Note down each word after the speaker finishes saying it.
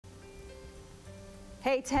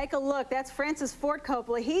Hey, take a look. That's Francis Ford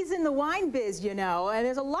Coppola. He's in the wine biz, you know, and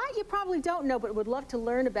there's a lot you probably don't know, but would love to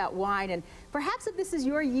learn about wine. And perhaps if this is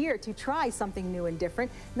your year to try something new and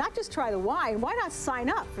different, not just try the wine, why not sign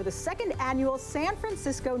up for the second annual San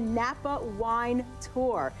Francisco Napa Wine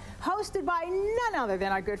Tour? Hosted by none other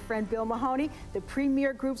than our good friend Bill Mahoney, the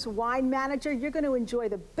Premier Group's wine manager. You're going to enjoy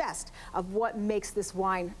the best of what makes this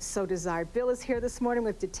wine so desired. Bill is here this morning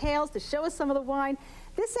with details to show us some of the wine.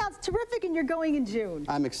 This sounds terrific, and you're going in June.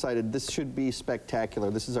 I'm excited. This should be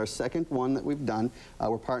spectacular. This is our second one that we've done.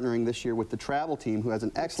 We're partnering this year with the travel team, who has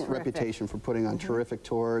an excellent reputation for putting on terrific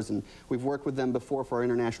tours, and we've worked with them before for our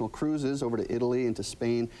international cruises over to Italy and to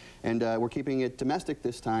Spain, and we're keeping it domestic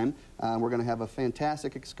this time. We're going to have a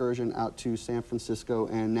fantastic excursion out to San Francisco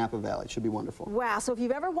and Napa Valley. It should be wonderful. Wow, so if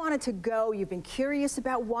you've ever wanted to go, you've been curious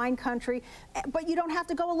about wine country, but you don't have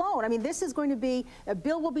to go alone. I mean, this is going to be,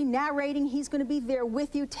 Bill will be narrating, he's going to be there with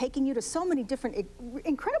you, taking you to so many different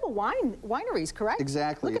incredible wineries, correct?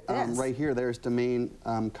 Exactly. Look at this. Right here, there's Domaine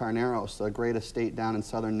Carneros, a great estate down in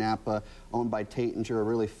southern Napa, owned by Taittinger, a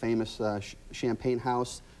really famous champagne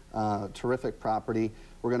house, terrific property.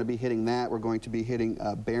 We're going to be hitting that. We're going to be hitting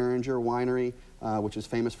Beringer Winery, which is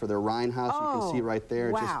famous for their Rhine house. You can see right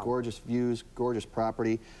there, just gorgeous views, gorgeous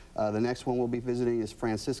property. The next one we'll be visiting is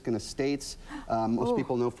Franciscan Estates. Most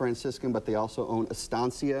people know Franciscan, but they also own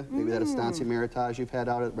Estancia, maybe that Estancia Meritage you've had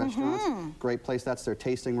out at restaurants. Great place. That's their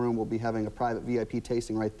tasting room. We'll be having a private VIP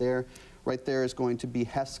tasting right there. Right there is going to be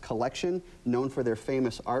Hess Collection, known for their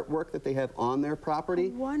famous artwork that they have on their property.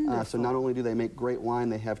 Wonderful. So not only do they make great wine,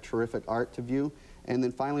 they have terrific art to view. And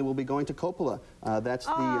then finally, we'll be going to Coppola. That's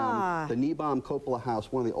the Niebaum Coppola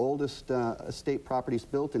House, one of the oldest estate properties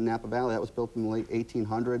built in Napa Valley. That was built in the late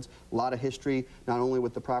 1800s. A lot of history, not only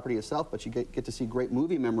with the property itself, but you get to see great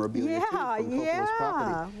movie memorabilia too from Coppola's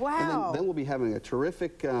property. Wow. And then we'll be having a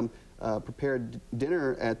terrific prepared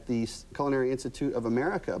dinner at the Culinary Institute of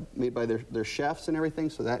America, made by their chefs and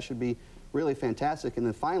everything. So that should be really fantastic. And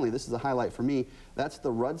then finally, this is a highlight for me, that's the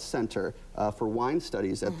Rudd Center for Wine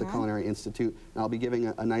Studies at the Culinary Institute. And I'll be giving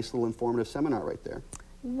a nice little informative seminar right there.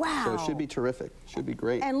 Wow. So it should be terrific. Should be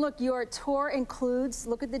great. And look, your tour includes,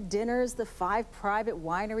 look at the dinners, the 5 private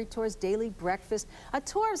winery tours, daily breakfast, a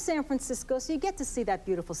tour of San Francisco, so you get to see that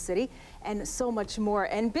beautiful city, and so much more.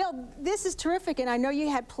 And Bill, this is terrific, and I know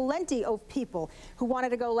you had plenty of people who wanted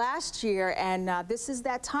to go last year, and this is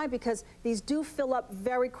that time because these do fill up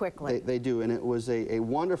very quickly. They do, and it was a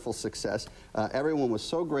wonderful success. Everyone was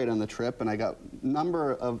so great on the trip, and I got a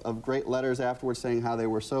number of great letters afterwards saying how they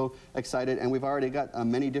were so excited, and we've already got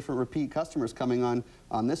many different repeat customers coming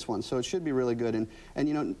on this one, so it should be really good. And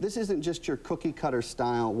you know, this isn't just your cookie cutter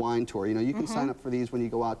style wine tour. You know, you can sign up for these when you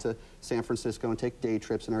go out to San Francisco and take day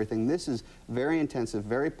trips and everything. This is very intensive,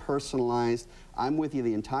 very personalized. I'm with you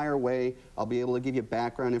the entire way. I'll be able to give you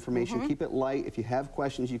background information. Keep it light. If you have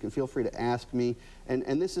questions, you can feel free to ask me.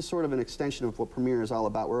 And this is sort of an extension of what Premier is all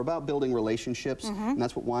about. We're about building relationships, and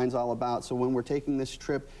that's what wine's all about. So when we're taking this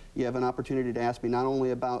trip, you have an opportunity to ask me not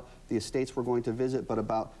only about the estates we're going to visit, but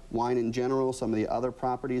about wine in general, some of the other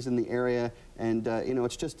properties in the area. And you know,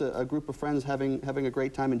 it's just a group of friends having a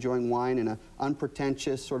great time enjoying wine in an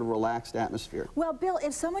unpretentious, sort of relaxed atmosphere. Well, Bill,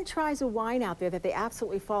 if someone tries a wine out there that they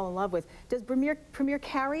absolutely fall in love with, does Premier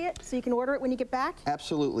carry it so you can order it when you get back?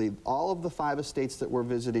 Absolutely. All of the 5 estates that we're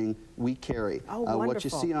visiting, we carry. Oh, wonderful. What you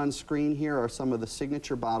see on screen here are some of the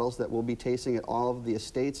signature bottles that we'll be tasting at all of the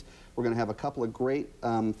estates. We're going to have a couple of great,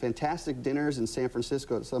 fantastic dinners in San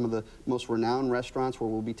Francisco at some of the most renowned restaurants where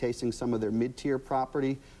we'll be tasting some of their mid-tier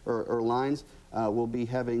property or lines. We'll be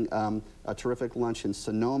having a terrific lunch in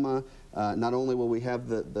Sonoma. Not only will we have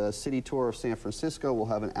the city tour of San Francisco, we'll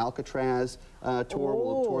have an Alcatraz tour,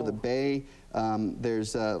 we'll tour the Bay.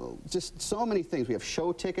 There's just so many things. We have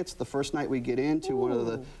show tickets the first night we get into one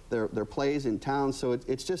of their plays in town, so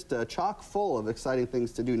it's just chock full of exciting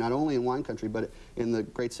things to do, not only in wine country, but in the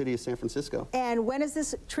great city of San Francisco. And when is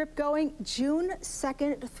this trip going? June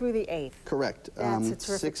 2nd through the 8th. Correct. That's a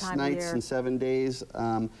terrific 6 nights and 7 days,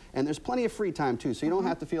 and there's plenty of free time too, so you don't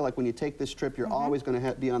have to feel like when you take this trip you're always going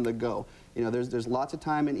to be on the go. You know, there's lots of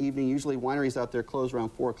time in the evening. Usually wineries out there close around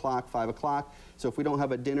 4 o'clock, 5 o'clock. So if we don't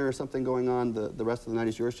have a dinner or something going on, the rest of the night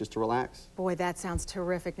is yours just to relax. Boy, that sounds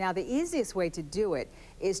terrific. Now, the easiest way to do it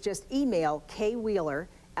is just email Kay Wheeler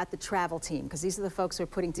at the travel team, because these are the folks who are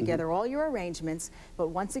putting together all your arrangements. But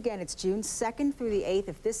once again, it's June 2nd through the 8th.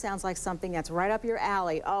 If this sounds like something that's right up your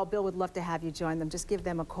alley, oh, Bill would love to have you join them. Just give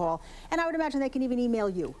them a call. And I would imagine they can even email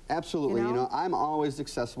you. Absolutely. You know, I'm always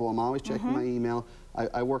accessible. I'm always checking my email.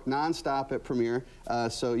 I work nonstop at Premier,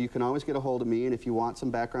 so you can always get a hold of me, and if you want some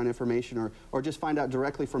background information or just find out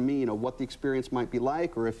directly from me, what the experience might be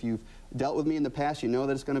like, or if you've dealt with me in the past, you know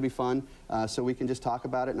that it's going to be fun, so we can just talk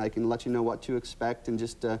about it, and I can let you know what to expect and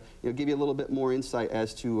just give you a little bit more insight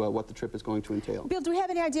as to what the trip is going to entail. Bill, do we have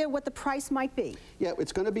any idea what the price might be? Yeah,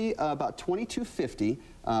 it's going to be about $22.50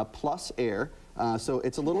 plus air. So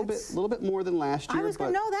it's a little bit more than last year. I was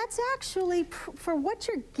going to know that's actually for what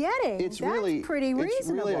you're getting. It's that's really pretty reasonable.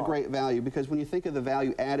 It's really a great value, because when you think of the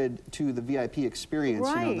value added to the VIP experience,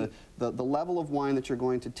 right. the level of wine that you're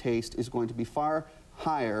going to taste is going to be far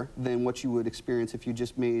higher than what you would experience if you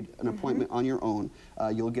just made an appointment on your own.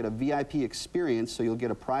 You'll get a VIP experience, so you'll get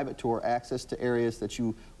a private tour, access to areas that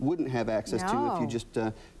you wouldn't have access to if you just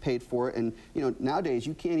paid for it. And nowadays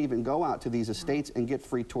you can't even go out to these estates and get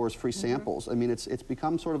free tours, free samples. I mean, it's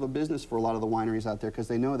become sort of a business for a lot of the wineries out there, because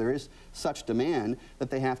they know there is such demand that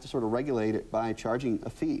they have to sort of regulate it by charging a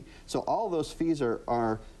fee. So all those fees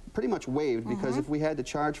are pretty much waived, because if we had to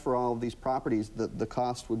charge for all of these properties, the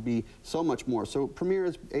cost would be so much more. So Premier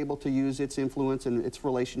is able to use its influence and its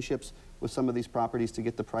relationships with some of these properties to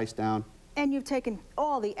get the price down. And you've taken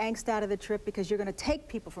all the angst out of the trip, because you're going to take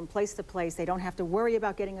people from place to place. They don't have to worry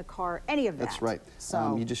about getting a car, any of that. That's right.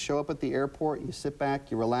 So you just show up at the airport, you sit back,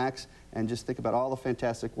 you relax, and just think about all the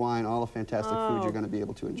fantastic wine, all the fantastic food you're going to be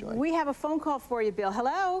able to enjoy. We have a phone call for you, Bill.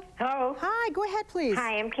 Hello? Hello. Hi, go ahead, please.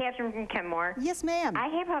 Hi, I'm Catherine from Kenmore. Yes, ma'am. I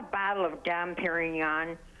have a bottle of Dom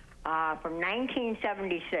Perignon from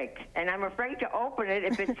 1976, and I'm afraid to open it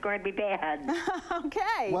if it's going to be bad.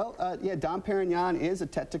 Okay. Well, yeah, Dom Perignon is a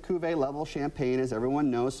Tête de Cuvée level champagne, as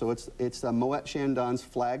everyone knows, so it's Moet Chandon's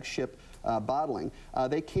flagship bottling.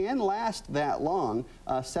 They can last that long.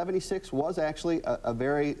 76 was actually a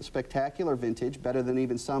very spectacular vintage, better than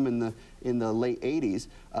even some in the late 80s.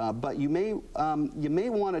 But you may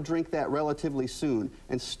want to drink that relatively soon,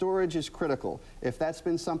 and storage is critical. If that's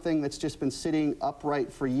been something that's just been sitting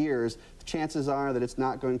upright for years, the chances are that it's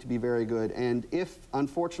not going to be very good. And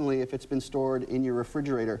unfortunately, if it's been stored in your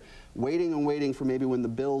refrigerator, waiting and waiting for maybe when the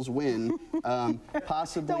Bills win,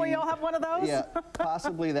 possibly... Don't we all have one of those? Yeah,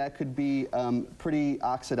 possibly that could be pretty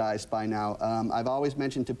oxidized by now. I've always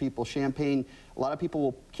mentioned to people, champagne, a lot of people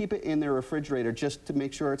will keep it in their refrigerator just to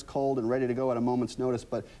make sure it's cold and ready to go at a moment's notice,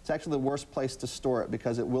 but it's actually the worst place to store it,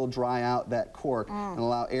 because it will dry out that cork and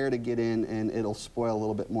allow air to get in, and it'll spoil a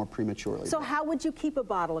little bit more prematurely. So how would you keep a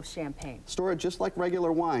bottle of champagne? Store it just like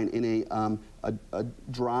regular wine in a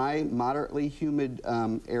dry, moderately humid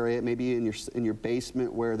area, maybe in your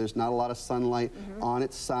basement where there's not a lot of sunlight on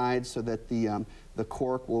its sides, so that the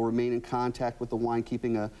cork will remain in contact with the wine,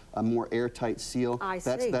 keeping a more airtight seal.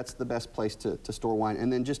 That's the best place to store wine.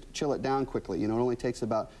 And then just chill it down quickly. It only takes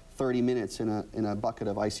about 30 minutes in a bucket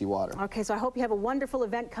of icy water. Okay, so I hope you have a wonderful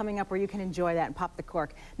event coming up where you can enjoy that and pop the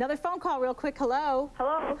cork. Another phone call real quick. Hello?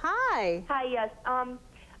 Hello? Hi. Hi, yes.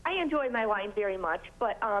 I enjoy my wine very much,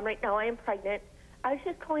 but right now I am pregnant. I was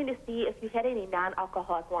just calling to see if you had any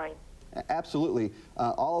non-alcoholic wine. Absolutely.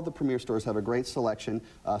 All of the Premier stores have a great selection.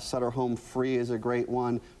 Sutter Home Free is a great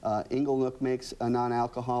one. Inglenook makes a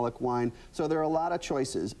non-alcoholic wine. So there are a lot of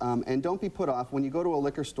choices. And don't be put off. When you go to a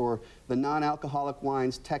liquor store, the non-alcoholic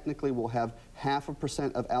wines technically will have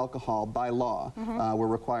 0.5% of alcohol by law. We're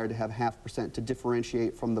required to have 0.5% to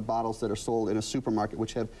differentiate from the bottles that are sold in a supermarket,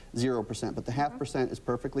 which have 0%. But the 0.5% is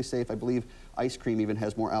perfectly safe. I believe ice cream even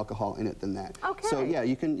has more alcohol in it than that. Okay. So yeah,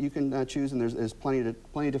 you can choose, and there's plenty of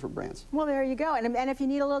different brands. Well, there you go. And if you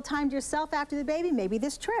need a little time to yourself after the baby, maybe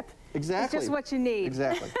this trip. Exactly. It's just what you need.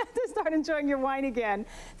 Exactly. To start enjoying your wine again.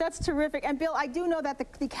 That's terrific. And Bill, I do know that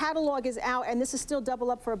the catalog is out, and this is still double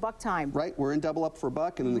up for a buck time. Right. We're in double up for a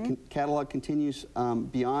buck, and then the catalog continues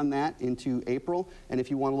beyond that into April. And if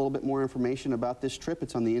you want a little bit more information about this trip,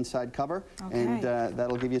 it's on the inside cover. Okay. And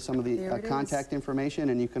that'll give you some of the contact information.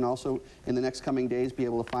 And you can also, in the next coming days, be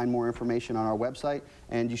able to find more information on our website.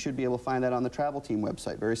 And you should be able to find that on the travel team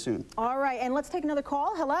website very soon. All right. And let's take another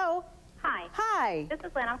call. Hello. Hi. Hi. This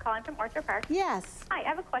is Lynn. I'm calling from Orchard Park. Yes. Hi, I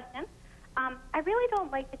have a question. I really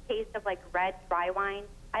don't like the taste of red dry wine.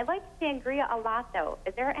 I like sangria a lot, though.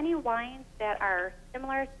 Is there any wines that are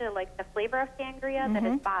similar to the flavor of sangria that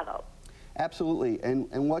is bottled? Absolutely,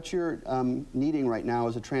 and what you're needing right now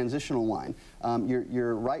is a transitional wine.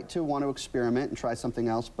 You're right to want to experiment and try something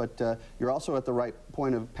else, but you're also at the right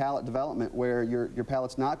point of palate development where your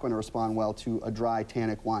palate's not going to respond well to a dry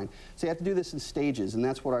tannic wine. So you have to do this in stages, and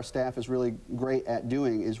that's what our staff is really great at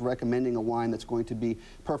doing, is recommending a wine that's going to be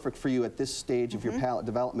perfect for you at this stage of your palate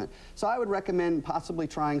development. So I would recommend possibly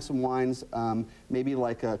trying some wines, maybe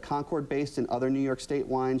like a Concord based and other New York State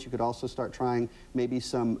wines. You could also start trying maybe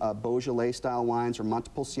some Beaujolais Chardonnay style wines, or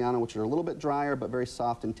Montepulciano, which are a little bit drier but very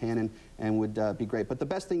soft and tannin and would be great. But the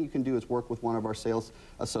best thing you can do is work with one of our sales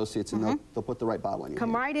associates, and they'll put the right bottle in your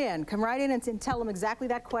hand. Come right in and tell them exactly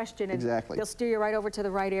that question. And exactly. They'll steer you right over to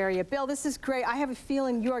the right area. Bill, this is great. I have a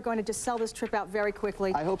feeling you are going to just sell this trip out very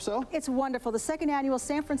quickly. I hope so. It's wonderful. The second annual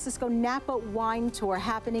San Francisco Napa Wine Tour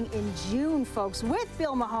happening in June, folks, with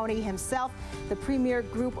Bill Mahoney himself, the Premier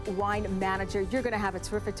Group Wine Manager. You're going to have a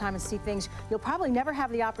terrific time and see things you'll probably never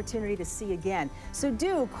have the opportunity to see again. So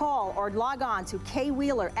do call or log on to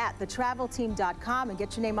kwheeler@thetravelteam.com and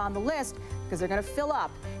get your name on the list, because they're going to fill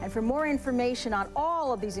up. And for more information on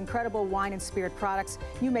all of these incredible wine and spirit products,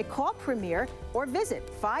 you may call Premier or visit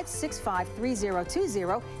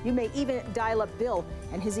 565-3020. You may even dial up Bill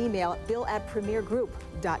and his email,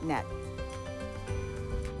 bill@premiergroup.net.